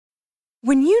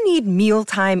When you need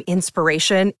mealtime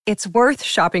inspiration, it's worth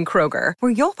shopping Kroger,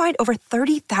 where you'll find over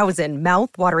 30,000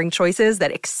 mouth-watering choices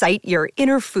that excite your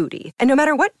inner foodie. And no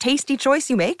matter what tasty choice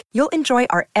you make, you'll enjoy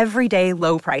our everyday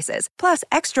low prices, plus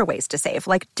extra ways to save,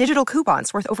 like digital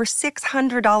coupons worth over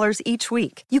 $600 each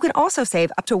week. You can also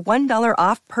save up to $1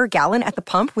 off per gallon at the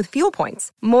pump with fuel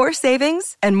points. More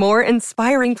savings and more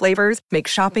inspiring flavors make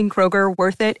shopping Kroger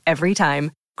worth it every time.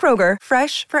 Kroger,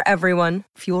 fresh for everyone.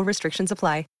 Fuel restrictions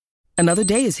apply. Another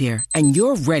day is here, and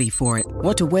you're ready for it.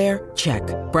 What to wear? Check.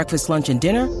 Breakfast, lunch, and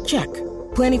dinner? Check.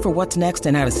 Planning for what's next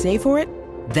and how to save for it?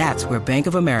 That's where Bank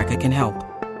of America can help.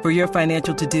 For your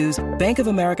financial to-dos, Bank of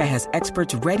America has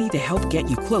experts ready to help get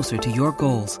you closer to your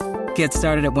goals. Get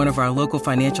started at one of our local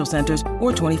financial centers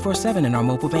or 24/7 in our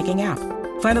mobile banking app.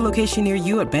 Find a location near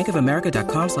you at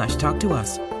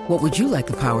bankofamerica.com/talktous. What would you like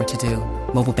the power to do?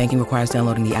 Mobile banking requires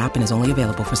downloading the app and is only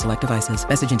available for select devices.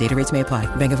 Message and data rates may apply.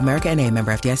 Bank of America N.A.,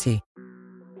 member FDIC.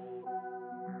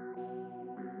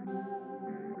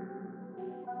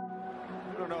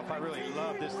 I don't know if I really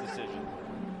love this decision.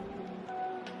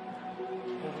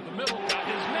 Over the middle, got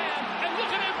his man, and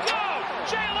look at him go!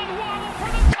 Jalen Waddle for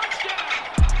the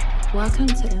touchdown! Welcome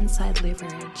to Inside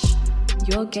Leverage,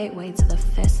 your gateway to the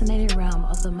fascinating realm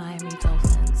of the Miami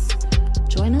Dolphins.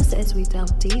 Join us as we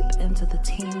delve deep into the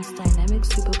team's dynamic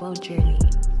Super Bowl journey.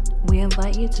 We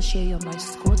invite you to share your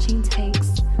most scorching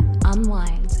takes,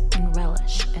 unwind, and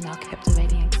relish in our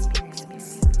captivating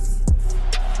experience.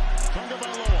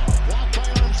 Walk by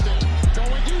Armstead.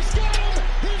 Going, he's got him!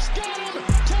 He's got him!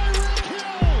 Tyreek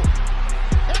Hill!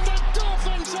 And the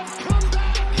Dolphins have come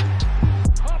back!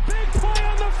 A big play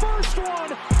on the first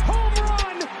one! Home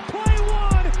run! Play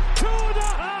one! To the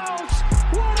house!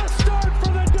 What a start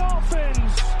for the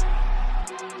Dolphins!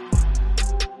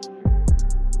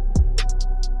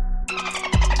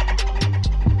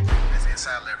 It's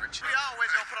Inside Leverage. We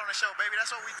always gonna put on the show, baby.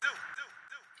 That's what we do.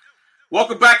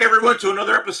 Welcome back, everyone, to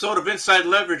another episode of Inside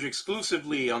Leverage,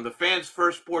 exclusively on the Fans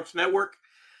First Sports Network.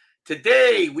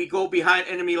 Today, we go behind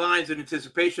enemy lines in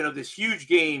anticipation of this huge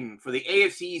game for the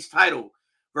AFC East title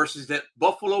versus the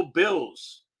Buffalo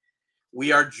Bills.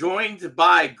 We are joined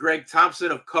by Greg Thompsett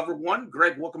of Cover One.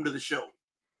 Greg, welcome to the show.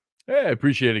 Hey, I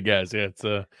appreciate it, guys. Yeah, it's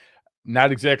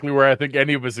not exactly where I think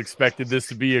any of us expected this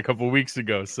to be a couple of weeks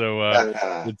ago. So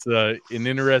it's an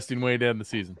interesting way to end the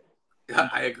season.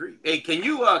 I agree. Hey, can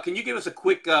you give us a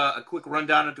quick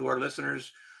rundown to our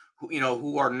listeners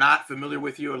who are not familiar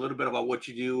with you, a little bit about what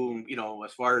you do,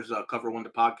 as far as Cover One, the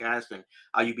podcast, and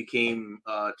how you became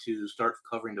to start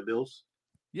covering the Bills?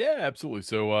 Yeah, absolutely.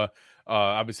 So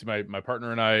obviously my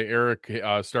partner and I, Eric,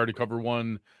 started Cover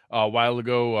One a while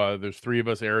ago. There's three of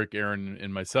us, Eric, Aaron,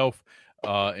 and myself,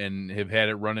 and have had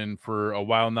it running for a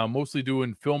while now, mostly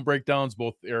doing film breakdowns.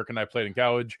 Both Eric and I played in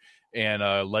college and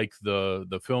like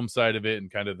the film side of it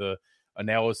and kind of the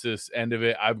analysis end of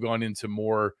it. I've gone into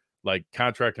more like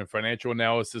contract and financial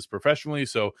analysis professionally.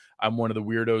 So I'm one of the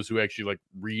weirdos who actually like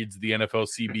reads the NFL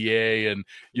CBA and,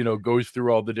 goes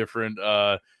through all the different,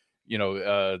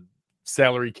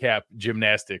 salary cap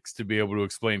gymnastics to be able to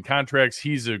explain contracts.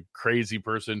 He's a crazy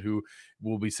person who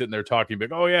will be sitting there talking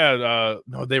big. Oh yeah.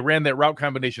 No, they ran that route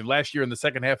combination last year in the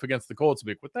second half against the Colts.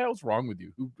 Big, what the hell's wrong with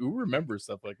you? Who remembers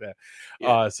stuff like that?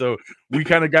 Yeah. So we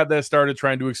kind of got that started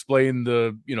trying to explain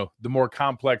the more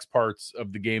complex parts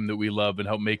of the game that we love and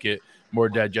help make it more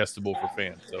digestible for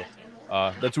fans. So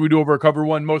that's what we do over at Cover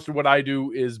One. Most of what I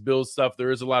do is Bills stuff.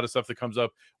 There is a lot of stuff that comes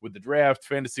up with the draft,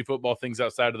 fantasy football, things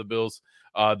outside of the Bills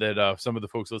that some of the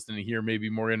folks listening here may be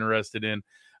more interested in,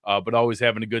 but always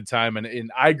having a good time. And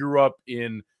I grew up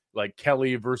in like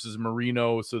Kelly versus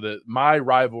Marino, so that my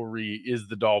rivalry is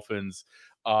the Dolphins.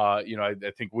 I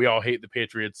think we all hate the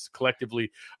Patriots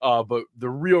collectively, but the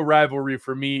real rivalry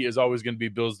for me is always going to be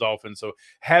Bills Dolphins. So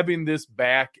having this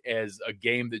back as a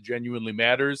game that genuinely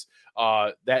matters,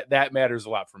 that matters a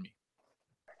lot for me.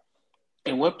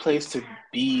 And what place to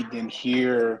be than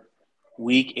here,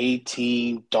 Week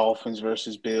 18, Dolphins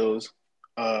versus Bills.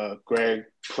 Greg,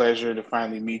 pleasure to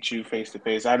finally meet you face to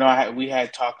face. I know we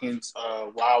had talkings a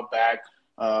while back.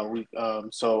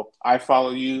 So I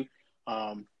follow you.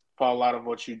 Follow a lot of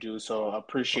what you do, so I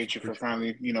appreciate you for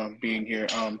finally, being here.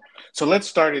 So let's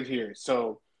start it here.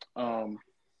 So, wow,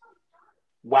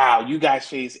 you guys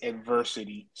face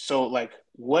adversity. So, like,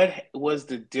 what was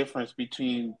the difference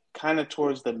between kind of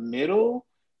towards the middle,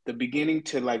 the beginning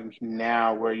to like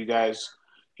now, where you guys,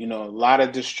 a lot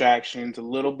of distractions,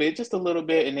 just a little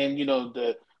bit, and then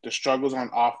the struggles on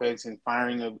offense and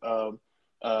firing of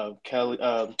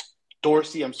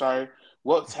Dorsey. I'm sorry.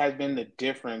 What has been the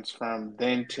difference from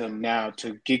then till now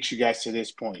to get you guys to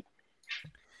this point?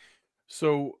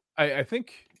 So I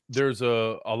think there's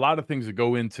a lot of things that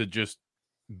go into just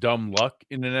dumb luck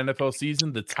in an NFL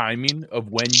season. The timing of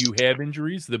when you have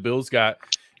injuries. The Bills got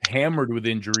hammered with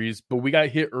injuries, but we got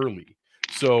hit early.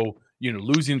 So,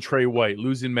 losing Trey White,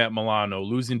 losing Matt Milano,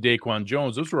 losing Daquan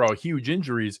Jones, those were all huge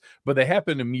injuries, but they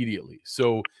happened immediately.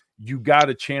 So you got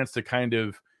a chance to kind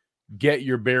of get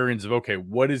your bearings of, okay,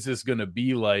 what is this going to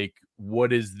be like?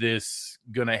 What is this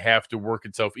going to have to work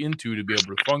itself into to be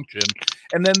able to function?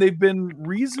 And then they've been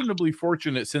reasonably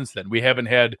fortunate since then. We haven't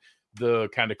had the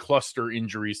kind of cluster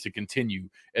injuries to continue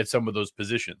at some of those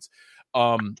positions.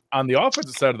 On the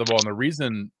offensive side of the ball, and the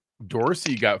reason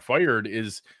Dorsey got fired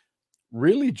is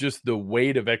really just the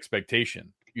weight of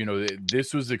expectation.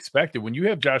 This was expected. When you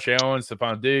have Josh Allen,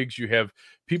 Stephon Diggs, you have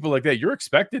people like that, you're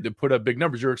expected to put up big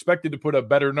numbers. You're expected to put up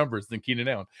better numbers than Keenan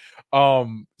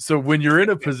Allen. So when you're in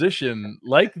a position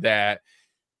like that,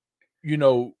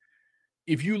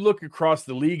 if you look across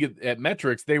the league at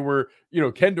metrics, they were,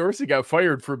 Ken Dorsey got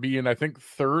fired for being, I think,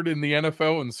 third in the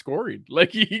NFL in scoring.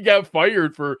 Like, he got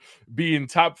fired for being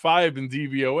top 5 in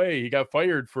DVOA. He got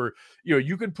fired for,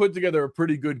 you could put together a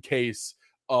pretty good case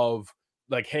of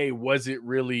like, hey, was it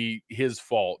really his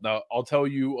fault? Now, I'll tell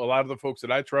you, a lot of the folks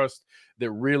that I trust that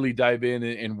really dive in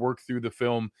and work through the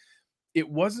film, it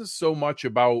wasn't so much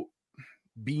about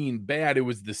being bad. It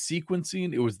was the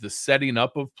sequencing. It was the setting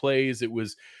up of plays. It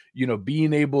was,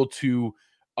 being able to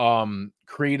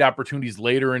create opportunities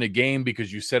later in a game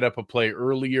because you set up a play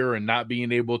earlier and not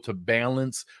being able to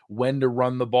balance when to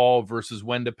run the ball versus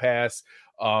when to pass.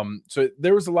 So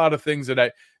there was a lot of things that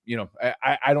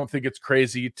I don't think it's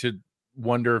crazy to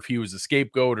wonder if he was a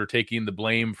scapegoat or taking the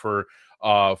blame for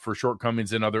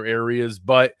shortcomings in other areas.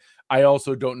 But I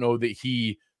also don't know that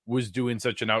he was doing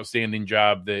such an outstanding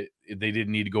job that they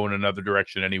didn't need to go in another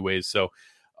direction anyways. So,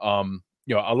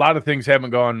 a lot of things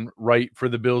haven't gone right for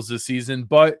the Bills this season,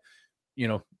 but,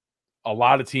 a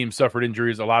lot of teams suffered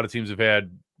injuries. A lot of teams have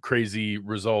had crazy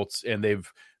results, and they've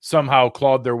somehow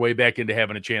clawed their way back into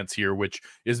having a chance here, which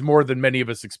is more than many of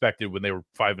us expected when they were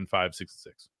 5-5, 6-6.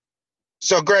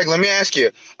 So, Greg, let me ask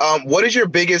you, what is your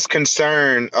biggest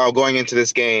concern going into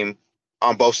this game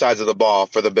on both sides of the ball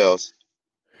for the Bills?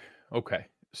 Okay.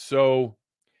 So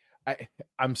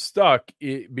I'm stuck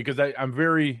because I'm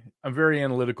very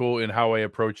analytical in how I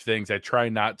approach things. I try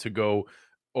not to go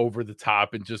over the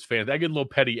top and just fans. I get a little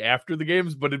petty after the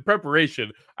games, but in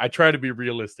preparation, I try to be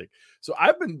realistic. So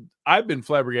I've been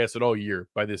flabbergasted all year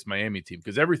by this Miami team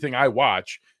because everything I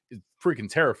watch is freaking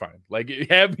terrifying. Like,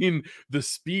 having the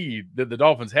speed that the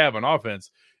Dolphins have on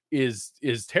offense is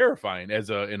terrifying as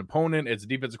an opponent, as a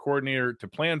defensive coordinator to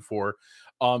plan for.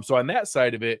 So on that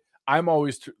side of it, I'm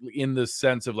always in the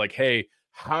sense of like, hey,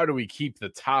 how do we keep the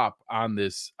top on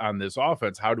this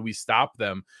offense? How do we stop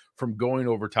them from going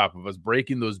over top of us,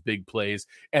 breaking those big plays?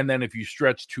 And then if you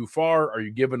stretch too far, are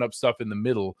you giving up stuff in the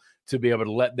middle to be able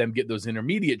to let them get those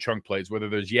intermediate chunk plays, whether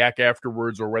there's yak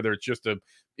afterwards or whether it's just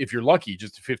if you're lucky,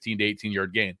 just a 15 to 18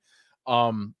 yard gain.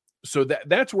 So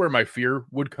that's where my fear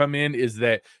would come in, is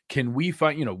that can we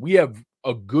find, we have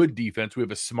a good defense. We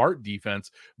have a smart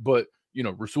defense, but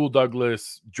Rasul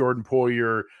Douglas, Jordan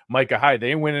Poyer, Micah Hyde,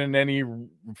 they ain't winning any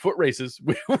foot races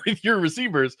with your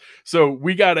receivers. So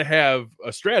we got to have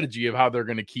a strategy of how they're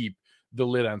going to keep the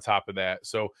lid on top of that.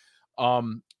 So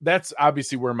that's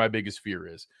obviously where my biggest fear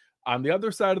is. On the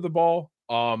other side of the ball,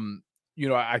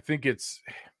 I think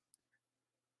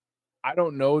I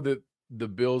don't know that the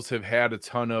Bills have had a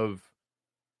ton of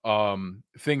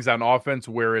things on offense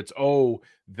where it's,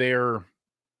 they're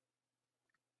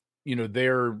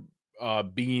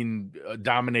being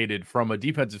dominated from a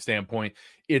defensive standpoint.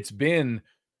 It's been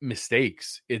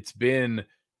mistakes. It's been,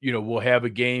 we'll have a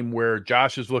game where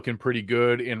Josh is looking pretty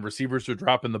good and receivers are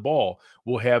dropping the ball.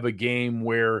 We'll have a game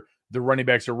where the running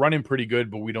backs are running pretty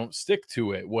good, but we don't stick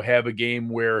to it. We'll have a game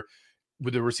where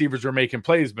the receivers are making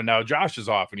plays, but now Josh is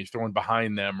off and he's throwing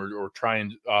behind them or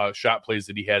trying shot plays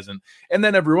that he hasn't. And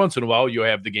then every once in a while, you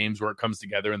have the games where it comes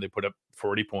together and they put up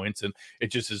 40 points, and it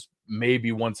just is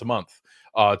maybe once a month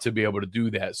to be able to do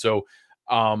that. So,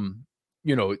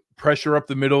 pressure up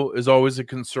the middle is always a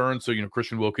concern. So,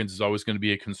 Christian Wilkins is always going to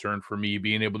be a concern for me,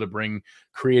 being able to bring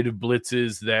creative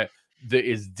blitzes that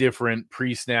is different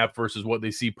pre-snap versus what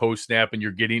they see post-snap, and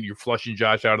you're flushing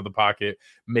Josh out of the pocket,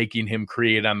 making him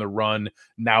create on the run.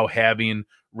 Now having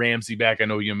Ramsey back, I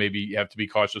know maybe you have to be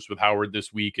cautious with Howard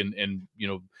this week and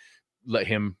let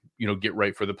him get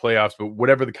right for the playoffs, but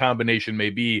whatever the combination may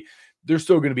be, there's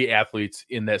still going to be athletes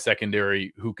in that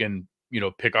secondary who can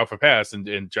pick off a pass,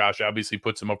 and Josh obviously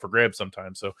puts him up for grabs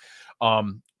sometimes. So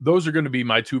those are going to be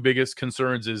my two biggest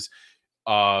concerns, is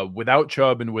without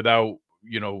Chubb and without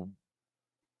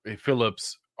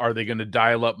Phillips, Are they going to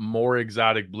dial up more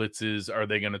exotic blitzes? Are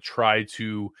they going to try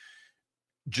to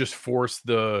just force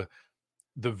the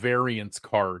variance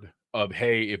card of,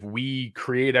 hey, if we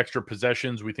create extra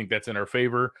possessions, we think that's in our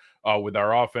favor with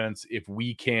our offense. If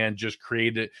we can just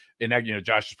create it, and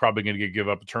Josh is probably going to give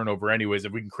up a turnover anyways.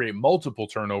 If we can create multiple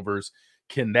turnovers,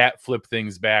 can that flip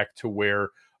things back to where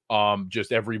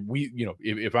just every week,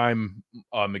 if I'm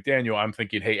McDaniel, I'm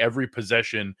thinking, hey, every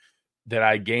possession that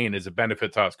I gain is a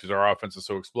benefit to us because our offense is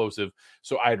so explosive.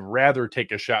 So I'd rather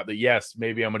take a shot that, yes,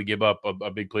 maybe I'm going to give up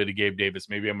a big play to Gabe Davis.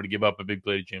 Maybe I'm going to give up a big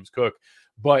play to James Cook.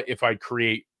 But if I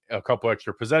create a couple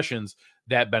extra possessions,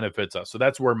 that benefits us. So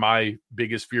that's where my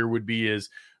biggest fear would be, is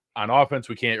on offense,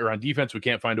 on defense, we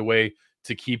can't find a way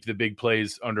to keep the big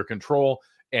plays under control.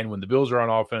 And when the Bills are on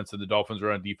offense and the Dolphins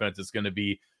are on defense, it's going to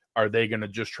be, are they going to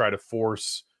just try to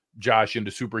force Josh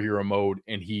into superhero mode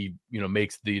and he,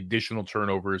 makes the additional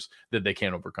turnovers that they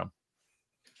can't overcome?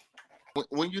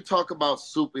 When you talk about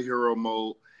superhero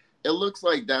mode, it looks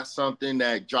like that's something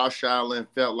that Josh Allen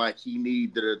felt like he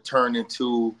needed to turn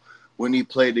into when he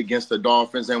played against the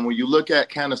Dolphins. And when you look at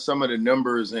kind of some of the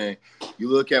numbers and you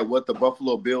look at what the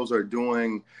Buffalo Bills are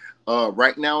doing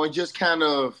right now, and just kind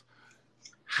of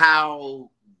how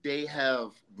they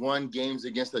have won games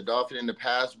against the Dolphins in the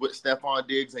past with Stephon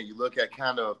Diggs, and you look at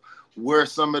kind of where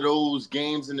some of those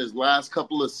games in his last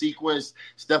couple of sequence,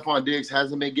 Stephon Diggs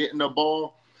hasn't been getting the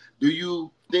ball. Do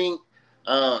you think,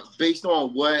 based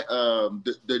on what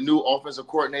the new offensive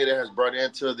coordinator has brought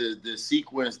into the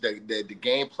sequence, that the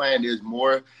game plan is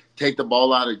more take the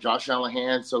ball out of Josh Allen's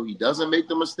hands so he doesn't make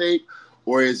the mistake?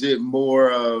 Or is it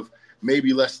more of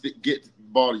maybe let's get the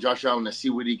ball to Josh Allen and see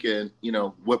what he can,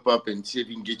 whip up and see if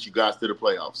he can get you guys to the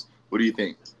playoffs? What do you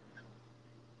think?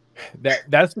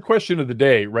 That's the question of the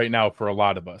day right now for a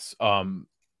lot of us.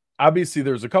 Obviously,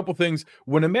 there's a couple things.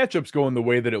 When a matchup's going the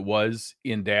way that it was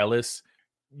in Dallas,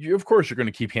 of course you're going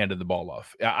to keep handing the ball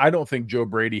off. I don't think Joe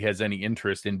Brady has any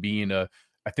interest in being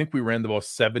I think we ran the ball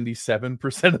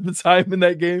 77% of the time in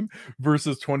that game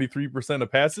versus 23%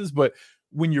 of passes. But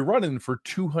when you're running for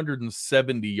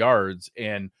 270 yards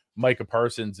and Micah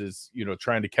Parsons is,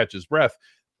 trying to catch his breath,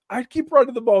 I'd keep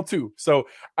running the ball too. So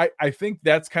I think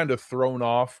that's kind of thrown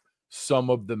off some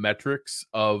of the metrics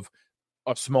of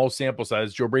a small sample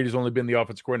size. Joe Brady's only been the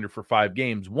offensive coordinator for 5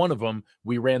 games. One of them,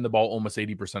 we ran the ball almost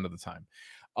 80% of the time.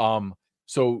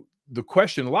 So the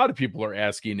question a lot of people are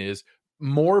asking is,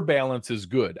 more balance is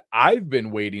good. I've been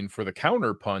waiting for the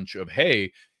counter punch of,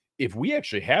 hey, if we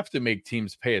actually have to make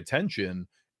teams pay attention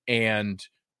and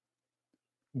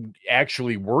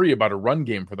actually worry about a run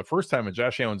game for the first time in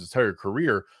Josh Allen's entire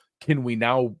career, can we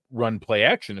now run play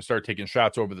action and start taking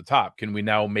shots over the top? Can we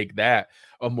now make that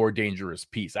a more dangerous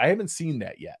piece? I haven't seen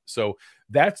that yet. So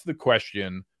that's the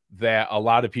question that a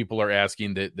lot of people are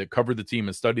asking that cover the team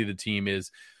and study the team, is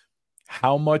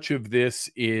how much of this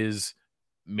is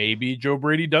maybe Joe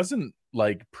Brady doesn't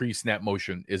like pre-snap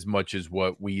motion as much as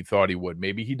what we thought he would.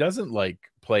 Maybe he doesn't like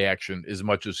play action as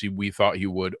much as we thought he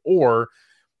would. Or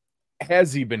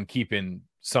has he been keeping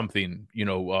something,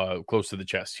 close to the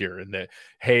chest here, and that,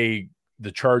 hey,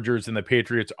 the Chargers and the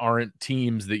Patriots aren't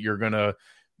teams that you're going to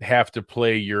have to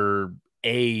play your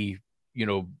play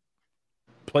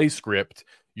script.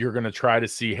 You're going to try to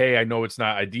see, hey, I know it's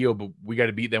not ideal, but we got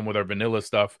to beat them with our vanilla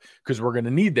stuff because we're going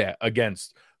to need that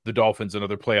against the Dolphins and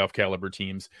other playoff caliber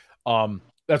teams.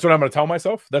 That's what I'm going to tell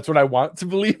myself. That's what I want to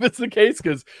believe is the case,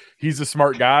 because he's a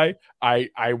smart guy.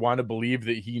 I want to believe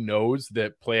that he knows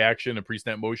that play action and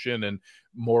pre-snap motion and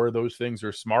more of those things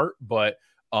are smart, but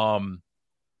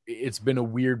it's been a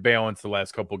weird balance the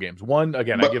last couple of games. One,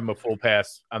 again, I give him a full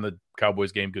pass on the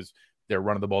Cowboys game because they're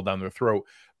running the ball down their throat,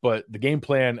 but the game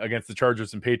plan against the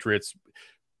Chargers and Patriots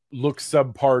looks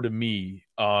subpar to me,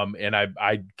 and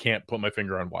I can't put my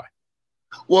finger on why.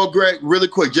 Well, Greg, really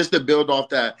quick, just to build off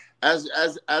that, as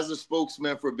a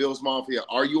spokesman for Bills Mafia,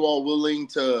 are you all willing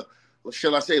to,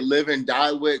 shall I say, live and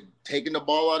die with taking the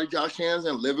ball out of Josh hands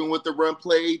and living with the run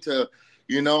play to,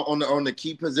 on the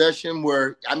key possession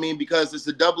where, because it's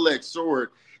a double-edged sword.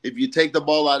 If you take the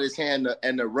ball out of his hand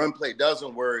and the run play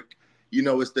doesn't work,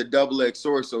 it's the double-edged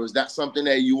sword. So is that something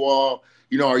that you all,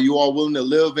 are you all willing to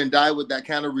live and die with that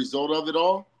kind of result of it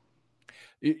all?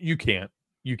 You can't.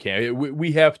 You can't.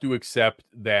 We have to accept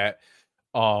that,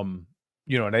 and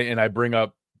I bring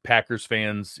up Packers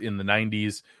fans in the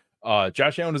 90s.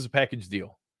 Josh Allen is a package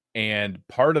deal. And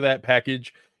part of that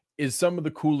package is some of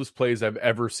the coolest plays I've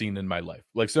ever seen in my life.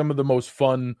 Like some of the most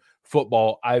fun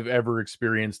football I've ever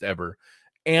experienced ever.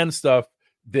 And stuff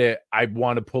that I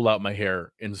want to pull out my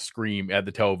hair and scream at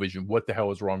the television, what the hell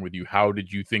is wrong with you? How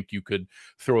did you think you could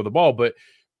throw the ball? But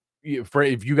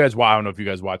if you guys, I don't know if you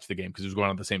guys watched the game because it was going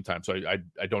on at the same time. So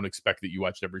I don't expect that you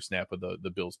watched every snap of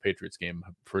the Bills Patriots game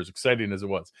for as exciting as it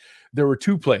was. There were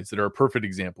two plays that are a perfect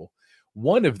example.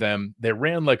 One of them, they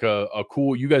ran like a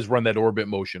cool, you guys run that orbit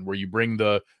motion where you bring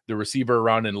the receiver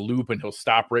around in a loop and he'll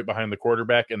stop right behind the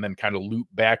quarterback and then kind of loop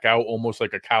back out, almost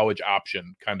like a college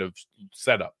option kind of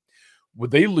setup. Well,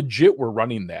 they legit were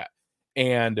running that.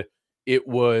 And it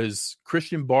was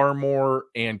Christian Barmore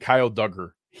and Kyle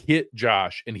Duggar hit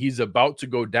Josh, and he's about to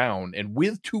go down. And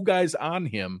with two guys on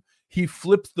him, he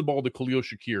flips the ball to Khalil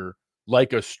Shakir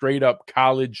like a straight up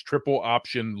college triple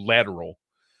option lateral.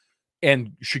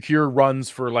 And Shakir runs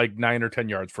for like 9 or 10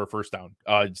 yards for a first down.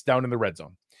 It's down in the red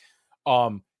zone.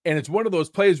 And it's one of those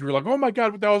plays where you're like, oh my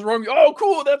God, what the hell is wrong? Oh,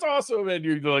 cool. That's awesome. And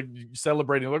you're like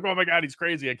celebrating, like, oh my God, he's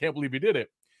crazy. I can't believe he did it.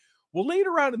 Well,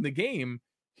 later on in the game,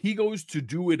 he goes to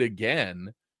do it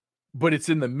again, but it's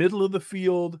in the middle of the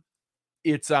field.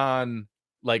 It's on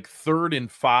like 3rd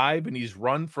and 5, and he's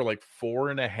run for like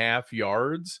 4.5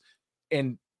 yards.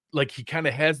 And like he kind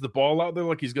of has the ball out there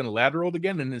like he's going to lateral it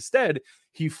again. And instead,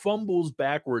 he fumbles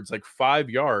backwards like 5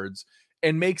 yards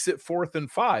and makes it 4th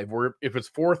and 5. Where if it's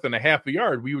 4th and a half a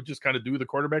yard, we would just kind of do the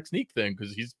quarterback sneak thing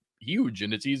because he's huge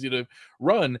and it's easy to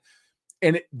run.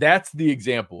 And that's the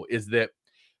example, is that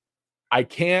I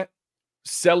can't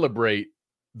celebrate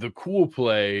the cool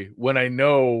play when I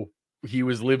know he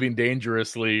was living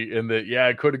dangerously and that, yeah,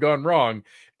 it could have gone wrong,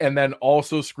 and then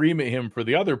also scream at him for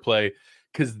the other play,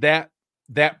 because that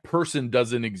person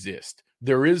doesn't exist.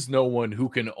 There is no one who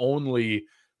can only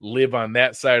live on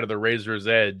that side of the razor's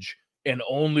edge and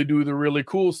only do the really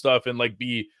cool stuff and like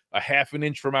be a half an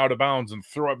inch from out of bounds and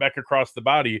throw it back across the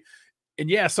body. And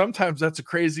yeah, sometimes that's a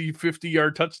crazy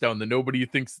 50-yard touchdown that nobody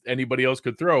thinks anybody else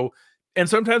could throw. And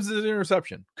sometimes it's an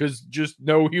interception because just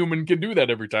no human can do that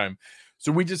every time.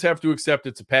 So we just have to accept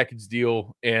it's a package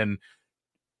deal. And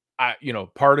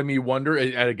part of me wonder,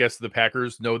 and I guess the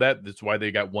Packers know that. That's why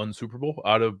they got 1 Super Bowl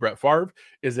out of Brett Favre,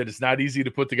 is that it's not easy to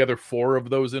put together 4 of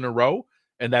those in a row.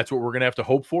 And that's what we're going to have to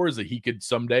hope for, is that he could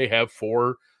someday have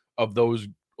 4 of those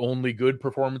only good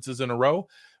performances in a row.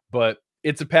 But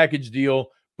it's a package deal,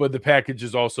 but the package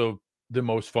is also the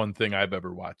most fun thing I've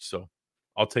ever watched. So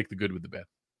I'll take the good with the bad.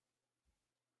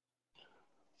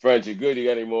 French, you good? You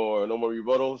got any more? No more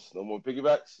rebuttals? No more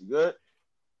piggybacks? You good?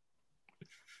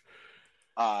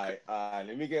 All right.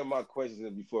 Let me get my questions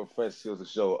in before French steals the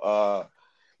show.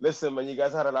 Listen, man, you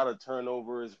guys had a lot of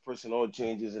turnovers, personnel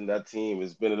changes in that team.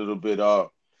 It's been a little bit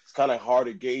it's kind of hard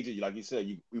to gauge it. Like you said,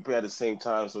 we play at the same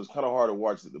time, so it's kind of hard to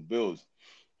watch the Bills.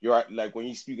 You're right, like when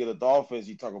you speak of the Dolphins,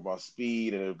 you talk about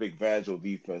speed and a big Vangel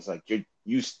defense. Like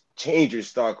you change your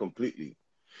style completely.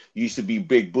 You used to be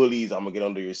big bullies. I'm gonna get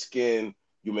under your skin.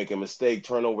 You make a mistake,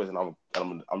 turnovers, and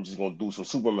I'm just gonna do some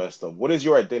Superman stuff. What is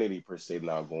your identity per se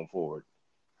now going forward?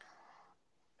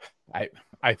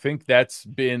 I think that's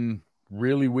been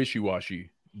really wishy-washy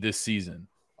this season.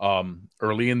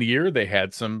 Early in the year, they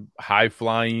had some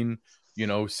high-flying,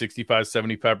 65,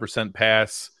 75%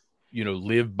 pass,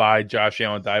 live by Josh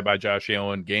Allen, die by Josh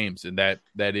Allen games. And that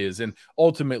is, and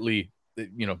ultimately,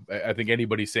 I think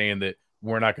anybody saying that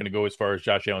we're not going to go as far as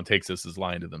Josh Allen takes us is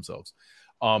lying to themselves.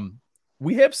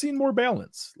 We have seen more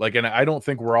balance. And I don't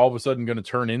think we're all of a sudden going to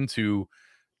turn into,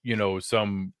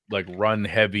 some like run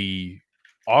heavy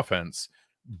offense,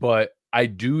 but I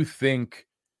do think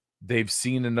they've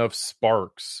seen enough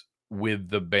sparks with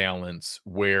the balance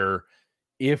where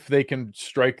if they can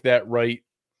strike that right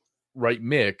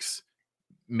mix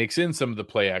in some of the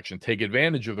play action, take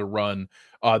advantage of the run.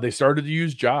 They started to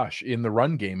use Josh in the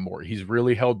run game more. He's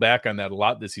really held back on that a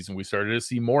lot this season. We started to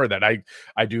see more of that.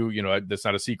 I do, that's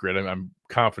not a secret. I'm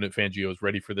confident Fangio is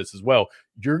ready for this as well.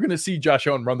 You're going to see Josh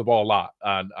Allen run the ball a lot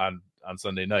on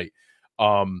Sunday night.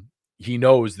 He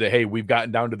knows that, hey, we've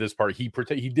gotten down to this part. He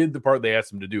did the part they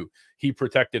asked him to do. He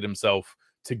protected himself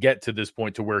to get to this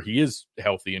point to where he is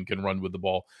healthy and can run with the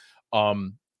ball.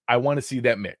 I want to see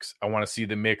that mix. I want to see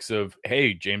the mix of,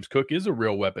 hey, James Cook is a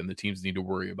real weapon the teams need to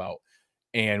worry about.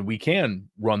 And we can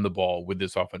run the ball with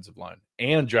this offensive line.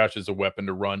 And Josh is a weapon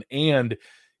to run. And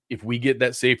if we get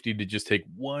that safety to just take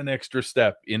one extra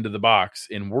step into the box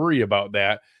and worry about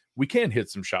that, we can hit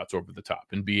some shots over the top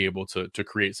and be able to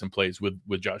create some plays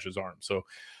with Josh's arm. So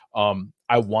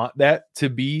I want that to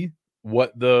be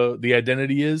what the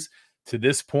identity is. To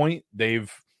this point, they've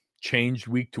changed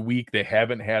week to week. They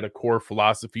haven't had a core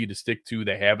philosophy to stick to.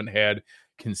 They haven't had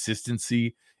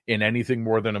consistency in anything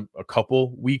more than a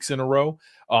couple weeks in a row.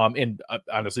 And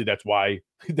honestly, that's why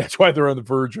they're on the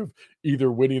verge of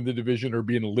either winning the division or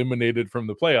being eliminated from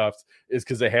the playoffs, is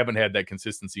because they haven't had that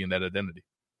consistency and that identity.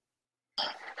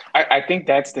 I think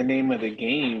that's the name of the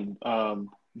game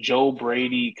Joe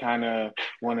Brady kind of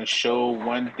want to show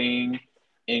one thing,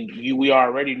 and we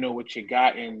already know what you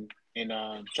got in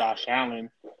Josh Allen.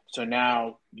 So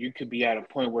now you could be at a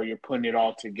point where you're putting it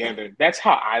all together. That's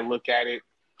how I look at it,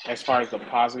 as far as the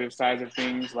positive sides of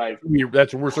things. Like,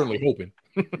 That's what we're certainly hoping.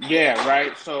 yeah,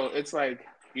 right. So it's like,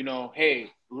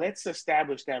 hey, let's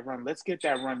establish that run. Let's get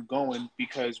that run going,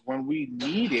 because when we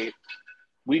need it,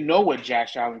 we know what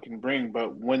Josh Allen can bring.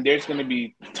 But when there's going to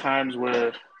be times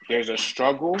where there's a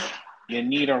struggle, you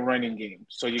need a running game.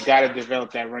 So you got to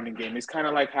develop that running game. It's kind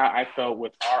of like how I felt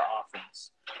with our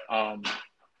offense.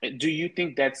 Do you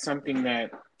think that's something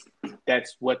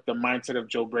that's what the mindset of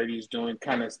Joe Brady is doing,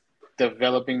 kind of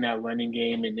developing that running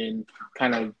game and then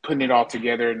kind of putting it all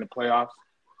together in the playoffs?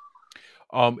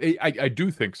 I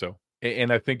do think so.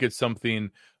 And I think it's something,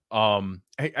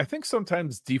 I think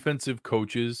sometimes defensive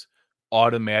coaches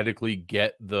automatically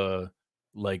get the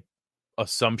like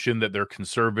assumption that they're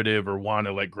conservative or want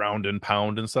to like ground and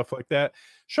pound and stuff like that.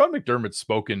 Sean McDermott's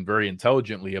spoken very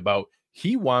intelligently about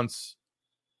he wants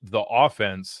the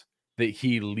offense that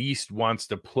he least wants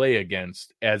to play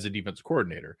against as a defense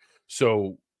coordinator.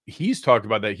 So he's talked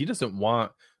about that. He doesn't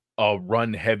want a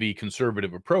run heavy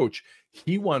conservative approach.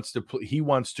 He wants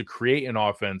to create an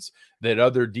offense that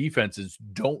other defenses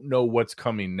don't know what's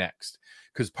coming next.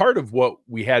 Because part of what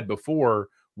we had before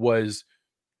was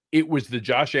it was the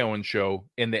Josh Allen show,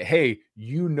 and that, hey,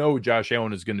 Josh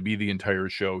Allen is going to be the entire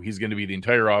show. He's going to be the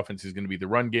entire offense. He's going to be the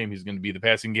run game. He's going to be the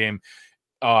passing game.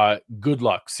 Good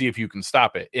luck. See if you can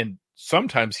stop it. And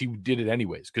sometimes he did it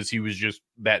anyways, because he was just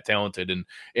that talented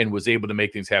and was able to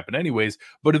make things happen anyways.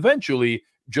 But eventually,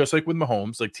 just like with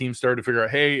Mahomes, like teams started to figure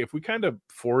out, hey, if we kind of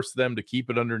force them to keep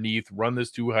it underneath, run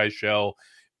this too high shell,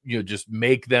 just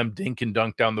make them dink and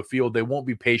dunk down the field, they won't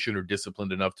be patient or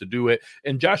disciplined enough to do it.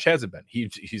 And Josh hasn't been.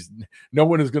 He's no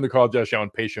one is going to call Josh Allen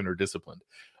patient or disciplined.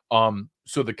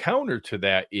 So the counter to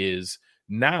that is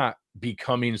not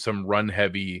becoming some run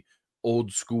heavy,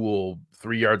 old school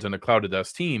 3 yards on a cloud of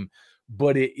dust team,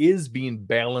 but it is being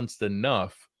balanced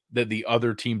enough that the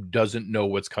other team doesn't know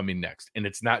what's coming next. And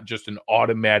it's not just an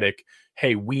automatic,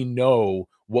 hey, we know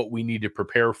what we need to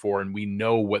prepare for and we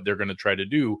know what they're going to try to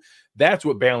do. That's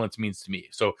what balance means to me.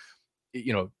 So,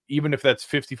 even if that's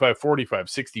 55-45,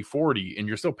 60-40, and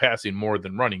you're still passing more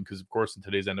than running, because of course in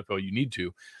today's NFL you need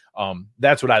to,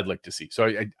 that's what I'd like to see. So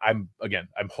I'm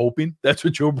hoping that's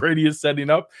what Joe Brady is setting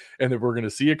up, and that we're going to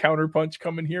see a counterpunch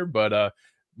coming here, but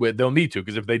they'll need to,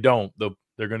 because if they don't,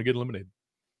 they're going to get eliminated.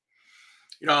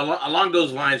 Along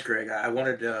those lines, Greg, I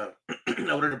wanted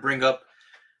to bring up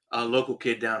a local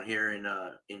kid down here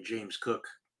in James Cook,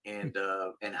 and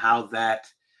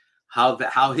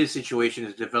how his situation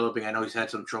is developing. I know he's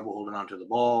had some trouble holding on to the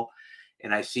ball,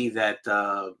 and I see that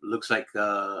looks like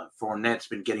Fournette's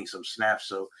been getting some snaps.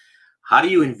 So how do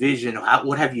you envision,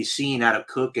 what have you seen out of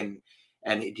Cook, and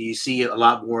do you see a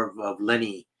lot more of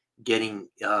Lenny getting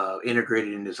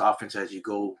integrated in this offense as you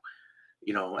go,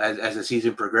 as the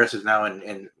season progresses now,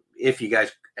 and if you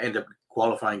guys end up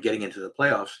qualifying, getting into the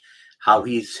playoffs, how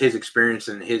his experience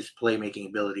and his playmaking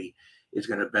ability is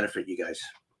going to benefit you guys?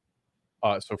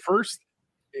 So first,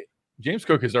 James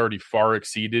Cook has already far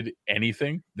exceeded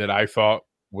anything that I thought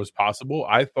was possible.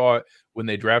 I thought when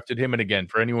they drafted him, and again,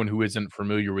 for anyone who isn't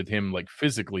familiar with him, like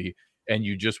physically, and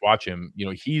you just watch him,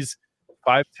 he's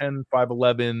 5'10",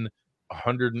 5'11",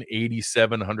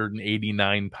 187,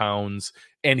 189 pounds,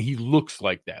 and he looks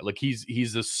like that. Like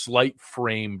he's a slight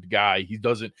framed guy.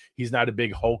 He's not a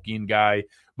big hulking guy.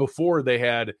 Before they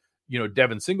had,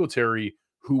 Devin Singletary,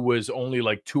 who was only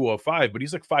like 205, but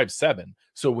he's like 5'7".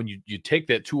 So when you take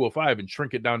that 205 and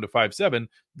shrink it down to 5'7",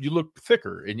 you look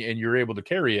thicker and you're able to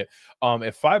carry it.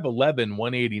 At 5'11",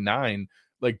 189,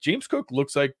 like James Cook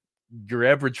looks like your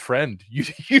average friend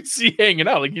you'd see hanging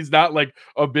out. Like he's not like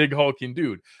a big hulking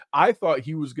dude. I thought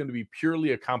he was going to be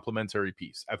purely a complementary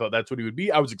piece. I thought that's what he would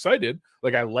be. I was excited.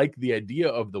 Like I like the idea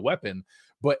of the weapon,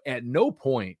 but at no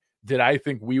point did I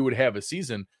think we would have a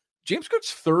season. James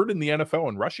Cook's third in the NFL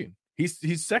in rushing.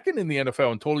 He's second in the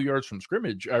NFL in total yards from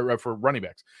scrimmage for running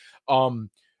backs.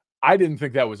 I didn't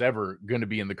think that was ever going to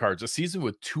be in the cards. A season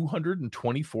with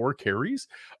 224 carries.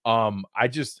 I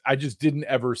just didn't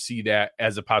ever see that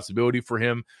as a possibility for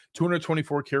him.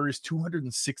 224 carries,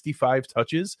 265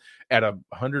 touches at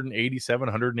 187,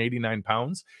 189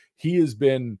 pounds. He has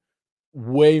been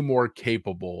way more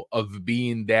capable of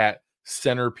being that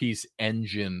centerpiece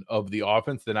engine of the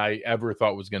offense than I ever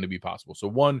thought was going to be possible. So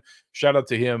one, shout out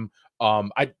to him.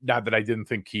 Not that I didn't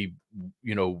think he,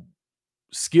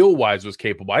 skill wise was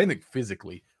capable. I think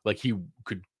physically, like he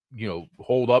could,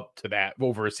 hold up to that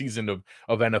over a season of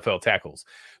NFL tackles.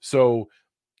 So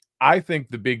I think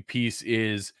the big piece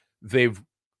is they've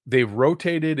they've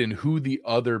rotated in who the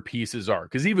other pieces are.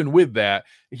 Because even with that,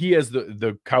 he has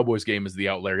the Cowboys game as the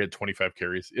outlier. He had 25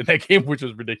 carries in that game, which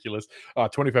was ridiculous.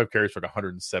 25 carries for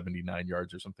 179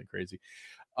 yards or something crazy.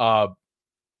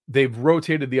 They've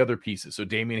rotated the other pieces. So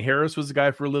Damian Harris was the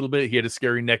guy for a little bit. He had a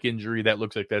scary neck injury. That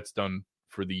looks like that's done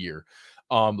for the year.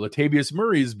 Latavius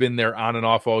Murray's been there on and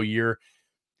off all year.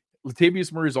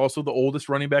 Latavius Murray is also the oldest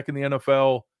running back in the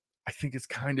NFL. I think it's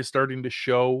kind of starting to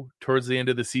show towards the end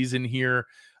of the season here.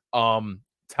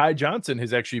 Ty Johnson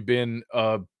has actually been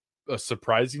a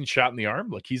surprising shot in the arm.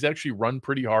 Like, he's actually run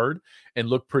pretty hard and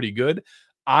looked pretty good.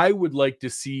 I would like to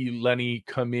see Lenny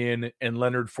come in and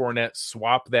Leonard Fournette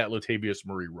swap that Latavius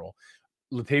Murray role.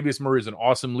 Latavius Murray is an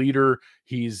awesome leader.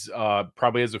 He's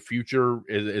probably has a future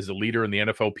as a leader in the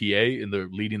NFLPA, in the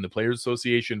leading the Players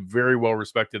Association. Very well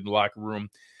respected in the locker room.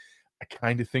 I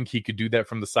kind of think he could do that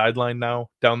from the sideline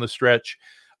now down the stretch.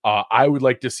 I would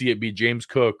like to see it be James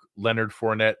Cook, Leonard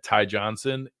Fournette, Ty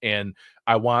Johnson, and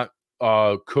I want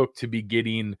Cook to be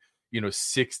getting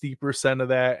 60% of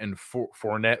that, and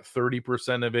Fournette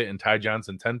 30% of it, and Ty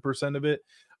Johnson 10% of it.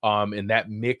 And that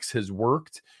mix has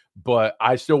worked, but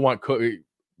I still want Cook.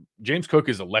 James Cook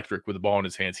is electric with the ball in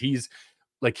his hands. He's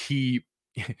like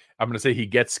I'm going to say he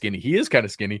gets skinny. He is kind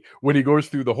of skinny when he goes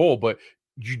through the hole, but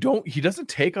he doesn't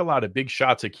take a lot of big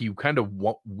shots. Like, he kind of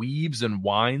weaves and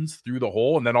winds through the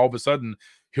hole, and then all of a sudden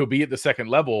he'll be at the second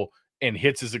level and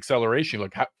hits his acceleration.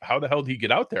 Like, how the hell did he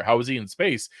get out there? How was he in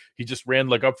space? He just ran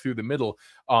like up through the middle.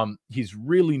 He's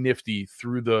really nifty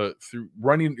through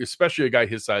running, especially a guy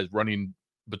his size running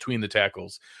between the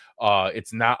tackles.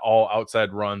 It's not all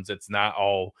outside runs. It's not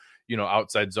all,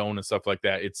 outside zone and stuff like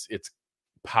that. It's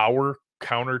power,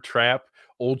 counter trap,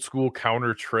 old school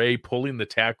counter tray, pulling the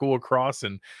tackle across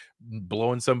and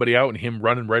blowing somebody out, and him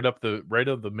running right up the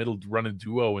middle, running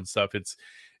duo and stuff.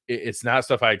 It's not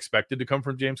stuff I expected to come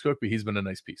from James Cook, but he's been a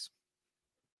nice piece.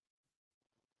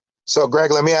 So,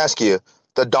 Greg, let me ask you: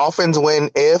 the Dolphins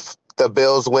win if, the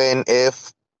Bills win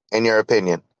if, in your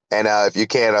opinion, and if you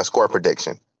can, a score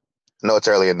prediction. I know it's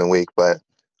early in the week, but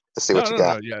let's see what you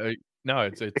got.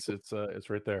 It's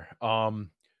right there.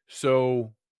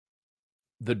 So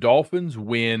the Dolphins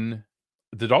win.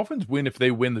 The Dolphins win if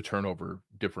they win the turnover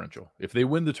differential. If they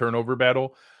win the turnover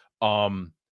battle,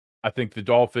 I think the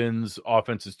Dolphins'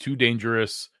 offense is too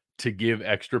dangerous to give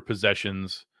extra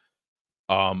possessions.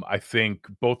 I think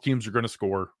both teams are going to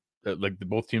score.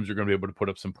 Both teams are going to be able to put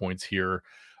up some points here.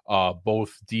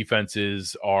 Both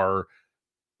defenses are,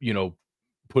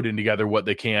 putting together what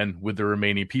they can with the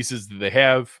remaining pieces that they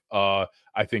have. I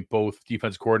think both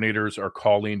defense coordinators are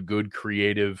calling good,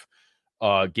 creative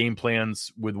game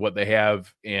plans with what they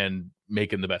have and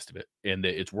making the best of it. And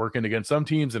it's working against some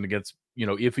teams, and against,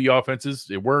 iffy offenses,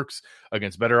 it works.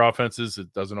 Against better offenses,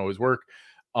 it doesn't always work.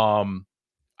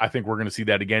 I think we're going to see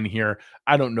that again here.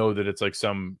 I don't know that it's like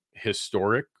some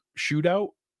historic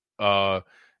shootout,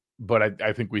 but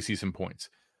I think we see some points.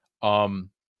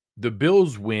 The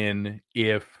Bills win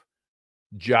if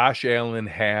Josh Allen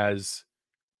has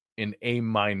an A-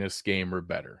 game or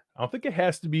better. I don't think it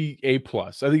has to be A+.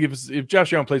 I think if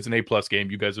Josh Allen plays an A+ game,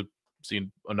 you guys have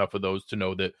seen enough of those to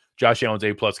know that Josh Allen's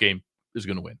A+ game is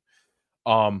going to win.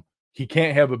 He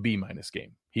can't have a B-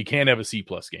 game. He can't have a C+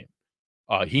 game.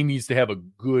 He needs to have a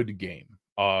good game.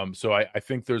 So I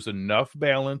think there's enough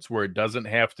balance where it doesn't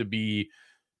have to be,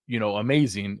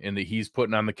 amazing, and that he's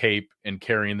putting on the cape and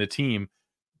carrying the team.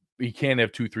 He can't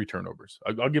have 2-3 turnovers.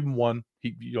 I'll give him one.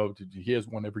 He has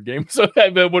one every game. So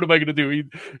what am I going to do?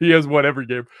 He has one every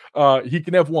game. He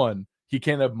can have one. He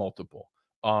can't have multiple.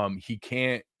 He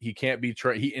can't be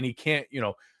he can't,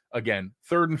 again,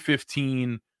 3rd and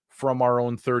 15 from our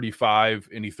own 35,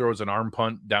 and he throws an arm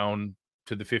punt down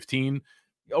to the 15.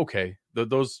 Okay.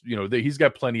 Those, he's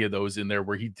got plenty of those in there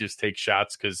where he just takes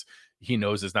shots because he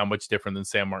knows it's not much different than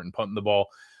Sam Martin punting the ball.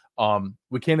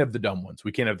 We can't have the dumb ones.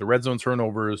 We can't have the red zone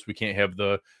turnovers. We can't have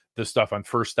the stuff on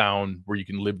first down where you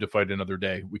can live to fight another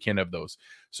day. We can't have those.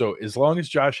 So as long as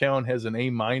Josh Allen has an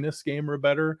A- game or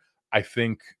better, I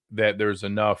think that there's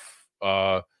enough,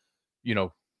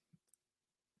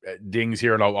 dings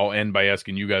here. And I'll end by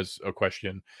asking you guys a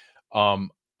question.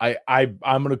 I'm going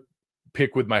to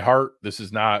pick with my heart. This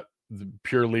is not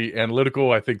purely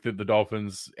analytical. I think that the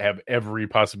Dolphins have every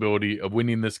possibility of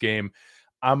winning this game.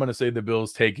 I'm going to say the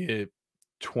Bills take it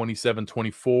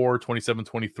 27-24,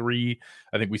 27-23.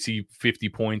 I think we see 50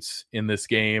 points in this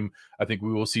game. I think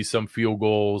we will see some field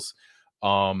goals.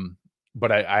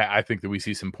 But I think that we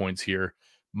see some points here.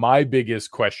 My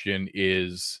biggest question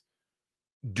is,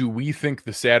 do we think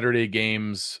the Saturday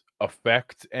games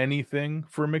affect anything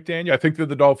for McDaniel? I think that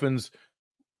the Dolphins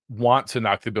want to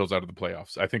knock the Bills out of the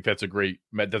playoffs. I think that's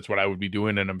that's what I would be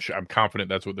doing. And I'm confident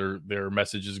that's what their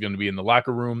message is going to be in the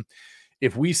locker room.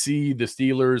 If we see the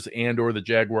Steelers and or the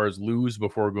Jaguars lose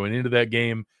before going into that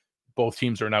game, both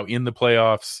teams are now in the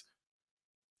playoffs.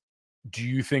 Do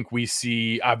you think we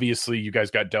see, obviously you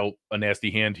guys got dealt a nasty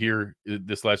hand here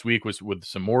this last week with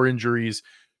some more injuries.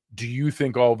 Do you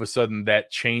think all of a sudden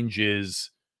that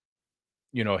changes,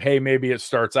 hey, maybe it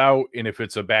starts out, and if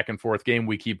it's a back and forth game,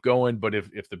 we keep going. But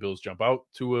if the Bills jump out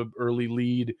to an early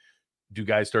lead, do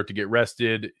guys start to get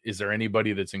rested? Is there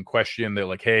anybody that's in question that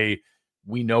like, hey,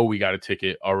 we know we got a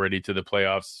ticket already to the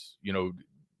playoffs.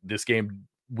 This game,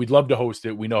 we'd love to host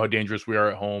it. We know how dangerous we are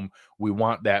at home. We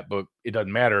want that, but it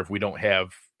doesn't matter if we don't have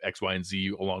X, Y, and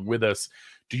Z along with us.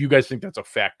 Do you guys think that's a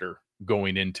factor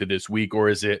going into this week? Or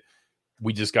is it,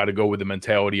 we just got to go with the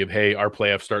mentality of, hey, our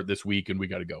playoffs start this week and we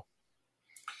got to go?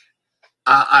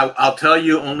 I'll tell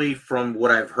you only from what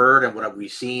I've heard and what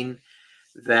we've seen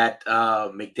that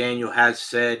McDaniel has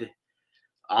said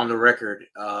on the record.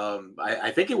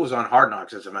 I think it was on Hard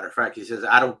Knocks, as a matter of fact. He says,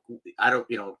 I don't,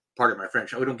 pardon my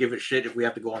French, we don't give a shit if we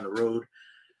have to go on the road,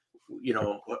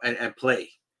 and play,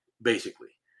 basically.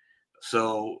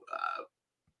 So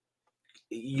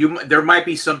there might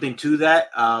be something to that.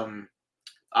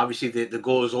 Obviously, the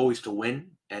goal is always to win,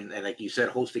 and like you said,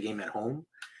 host a game at home.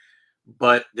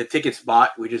 But the ticket's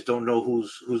bought. We just don't know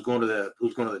who's going to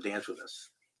the dance with us.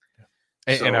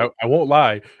 And I won't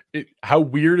lie. How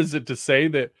weird is it to say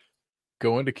that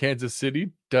going to Kansas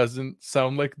City doesn't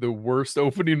sound like the worst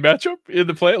opening matchup in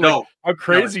the play? No, like, how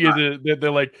crazy is it that they're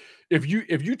like, if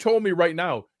you told me right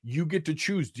now you get to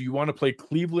choose, do you want to play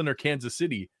Cleveland or Kansas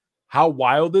City? How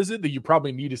wild is it that you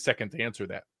probably need a second to answer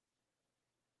that?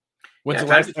 When's the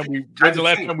last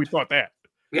time we thought that?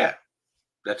 Yeah,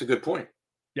 that's a good point.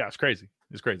 Yeah, it's crazy.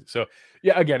 It's crazy. So,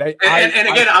 yeah, again,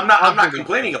 I'm not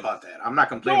complaining about that. I'm not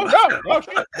complaining about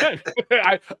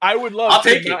that. I would love I'll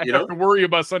take not it, have to worry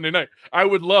about Sunday night. I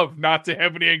would love not to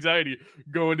have any anxiety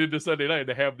going into Sunday night,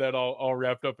 to have that all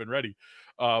wrapped up and ready.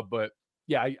 But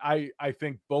yeah, I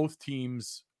think both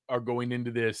teams are going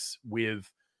into this with,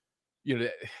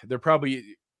 they're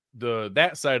probably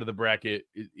that side of the bracket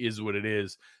is what it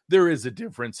is. There is a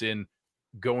difference in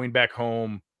going back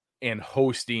home and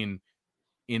hosting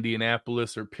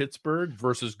Indianapolis or Pittsburgh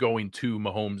versus going to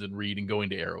Mahomes and Reed and going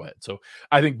to Arrowhead. So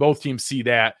I think both teams see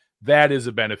that is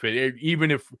a benefit.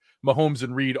 Even if Mahomes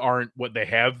and Reed aren't what they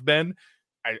have been,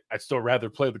 I'd still rather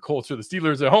play the Colts or the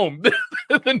Steelers at home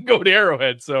than go to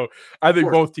Arrowhead. So I think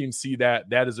both teams see that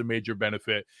is a major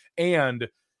benefit. And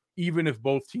even if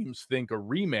both teams think a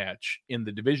rematch in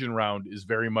the division round is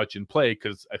very much in play,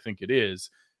 because I think it is,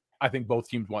 I think both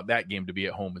teams want that game to be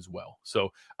at home as well. So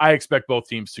I expect both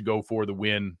teams to go for the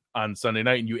win on Sunday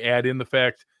night. And you add in the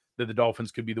fact that the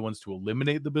Dolphins could be the ones to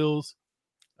eliminate the Bills,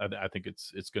 I think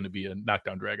it's going to be a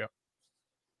knockdown dragout.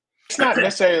 It's not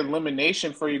necessarily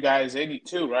elimination for you guys,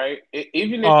 too, right?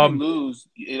 Even if you lose,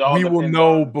 it all we will depends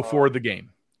know on, before the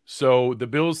game. So the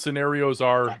Bills scenarios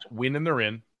are win and they're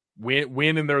in,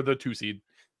 win and they're the 2 seed,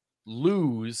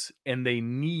 lose and they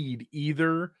need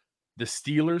either the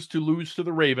Steelers to lose to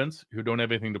the Ravens, who don't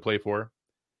have anything to play for,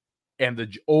 and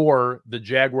the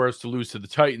Jaguars to lose to the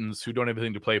Titans, who don't have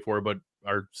anything to play for but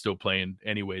are still playing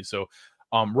anyway. So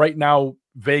right now,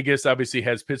 Vegas obviously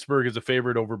has Pittsburgh as a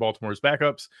favorite over Baltimore's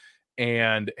backups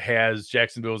and has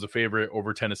Jacksonville as a favorite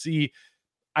over Tennessee.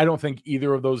 I don't think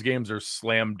either of those games are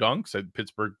slam dunks.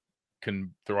 Pittsburgh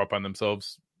can throw up on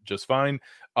themselves just fine.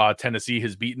 Tennessee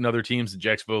has beaten other teams, and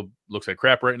Jacksonville looks like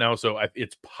crap right now. So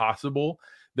it's possible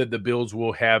that the Bills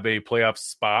will have a playoff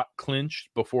spot clinched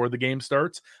before the game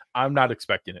starts. I'm not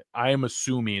expecting it. I am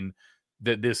assuming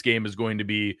that this game is going to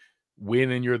be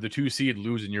win and you're the 2 seed,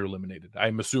 lose and you're eliminated.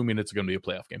 I'm assuming it's going to be a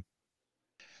playoff game.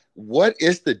 What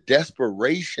is the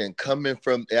desperation coming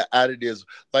from out of this?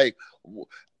 Like,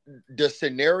 the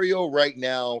scenario right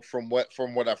now, from what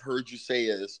I've heard you say,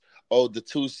 is, the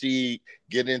 2 seed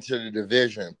get into the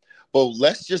division. But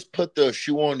let's just put the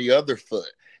shoe on the other foot.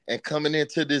 And coming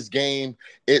into this game,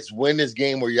 it's win this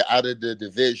game or you're out of the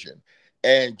division.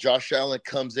 And Josh Allen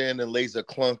comes in and lays a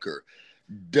clunker.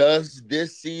 Does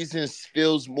this season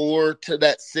feels more to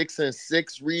that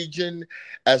 6-6 region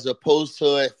as opposed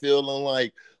to it feeling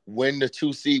like win the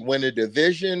 2 seed, win the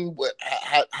division?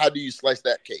 How do you slice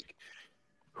that cake?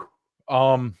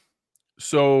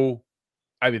 So,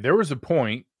 I mean, there was a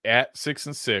point at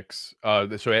 6-6,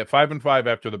 so at 5-5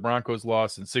 after the Broncos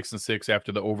lost and 6-6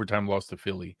 after the overtime loss to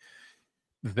Philly,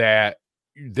 that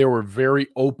there were very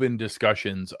open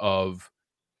discussions of,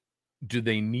 do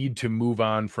they need to move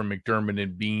on from McDermott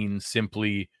and Bean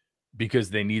simply because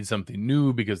they need something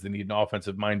new, because they need an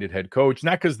offensive-minded head coach,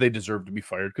 not because they deserve to be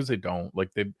fired, because they don't.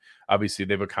 Like,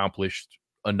 they've accomplished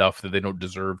enough that they don't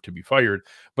deserve to be fired.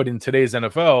 But in today's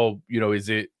NFL,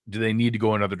 do they need to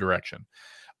go another direction?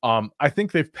 I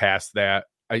think they've passed that.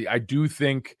 I do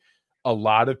think a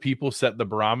lot of people set the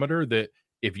barometer that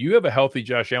if you have a healthy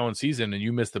Josh Allen season and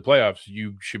you miss the playoffs,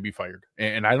 you should be fired.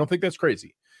 And I don't think that's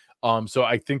crazy. So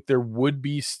I think there would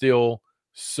be still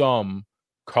some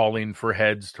calling for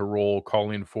heads to roll,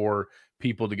 calling for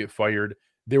people to get fired.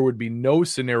 There would be no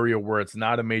scenario where it's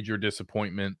not a major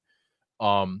disappointment.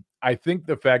 I think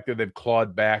the fact that they've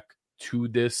clawed back to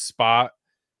this spot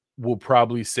will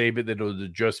probably save it, that it'll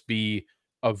just be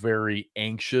a very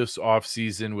anxious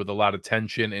offseason with a lot of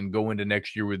tension and go into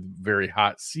next year with very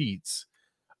hot seats.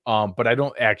 But I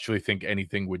don't actually think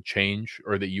anything would change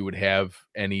or that you would have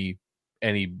any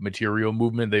material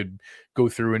movement. They'd go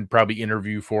through and probably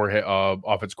interview for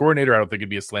offense coordinator. I don't think it'd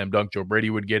be a slam dunk. Joe Brady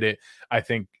would get it. I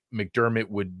think McDermott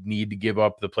would need to give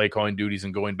up the play calling duties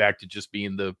and going back to just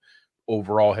being the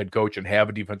overall head coach and have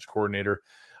a defensive coordinator.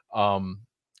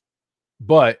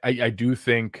 But I do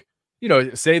think,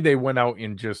 say they went out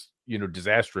in just,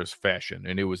 disastrous fashion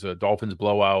and it was a Dolphins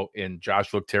blowout and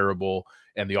Josh looked terrible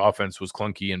and the offense was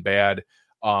clunky and bad.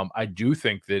 I do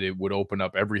think that it would open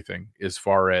up everything as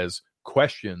far as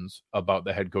questions about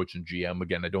the head coach and GM.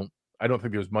 Again, I don't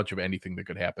think there's much of anything that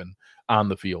could happen on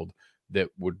the field that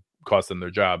would cost them their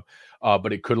job.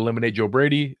 But it could eliminate Joe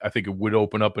Brady. I think it would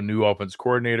open up a new offense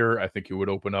coordinator. I think it would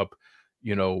open up,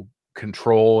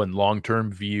 control and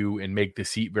long-term view and make the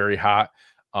seat very hot.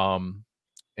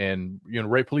 And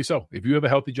rightfully so. If you have a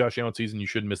healthy Josh Allen season, you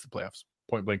shouldn't miss the playoffs.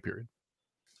 Point blank, period.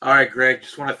 All right, Greg.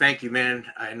 Just want to thank you, man.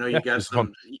 I know you got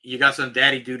some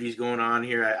daddy duties going on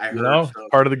here. I heard so.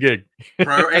 Part of the gig.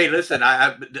 Hey, listen,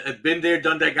 I've been there,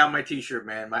 done that. Got my T-shirt,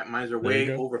 man. Mine's are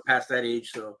way over past that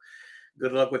age, so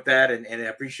good luck with that. And I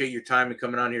appreciate your time and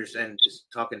coming on here and just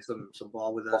talking some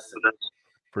ball with us.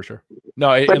 For sure.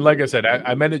 No, and like I said,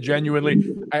 I meant it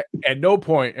genuinely. At no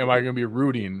point am I going to be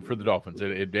rooting for the Dolphins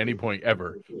at any point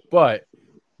ever. But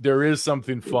there is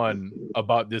something fun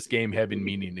about this game having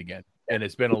meaning again. And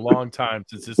it's been a long time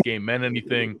since this game meant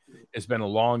anything. It's been a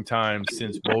long time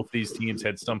since both these teams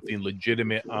had something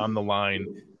legitimate on the line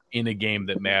in a game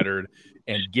that mattered.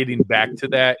 And getting back to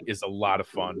that is a lot of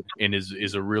fun and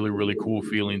is a really, really cool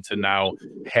feeling to now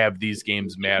have these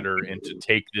games matter and to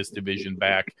take this division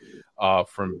back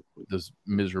from those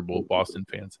miserable Boston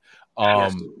fans.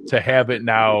 To have it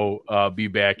now be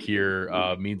back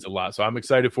here means a lot. So I'm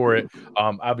excited for it.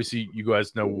 Obviously, you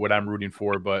guys know what I'm rooting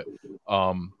for, but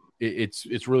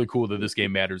it's really cool that this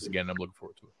game matters again. I'm looking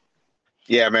forward to it.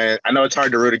 Yeah, man. I know it's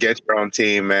hard to root against your own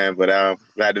team, man, but I'm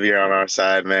glad to be here on our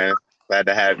side, man. Glad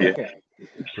to have you.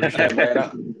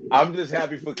 Man, I'm just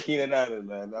happy for Keenan Allen,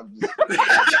 man.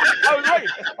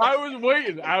 I was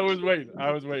waiting.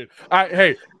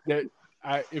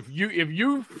 If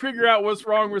you figure out what's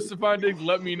wrong with Stephon Diggs,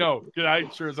 let me know, because I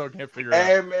sure as hell can't figure it out.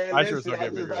 Hey, man, I just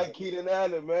like Keenan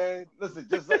Allen, man. Listen,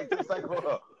 just like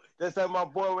my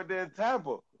boy with in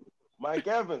Tampa, Mike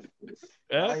Evans.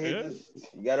 You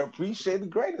gotta appreciate the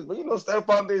greatness, but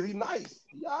Stephon Diggs, he's nice.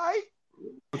 He all right.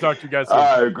 We'll talk to you guys soon.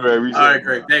 All right, Greg. All right,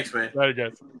 Greg. Thanks, man. All right,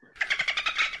 guys.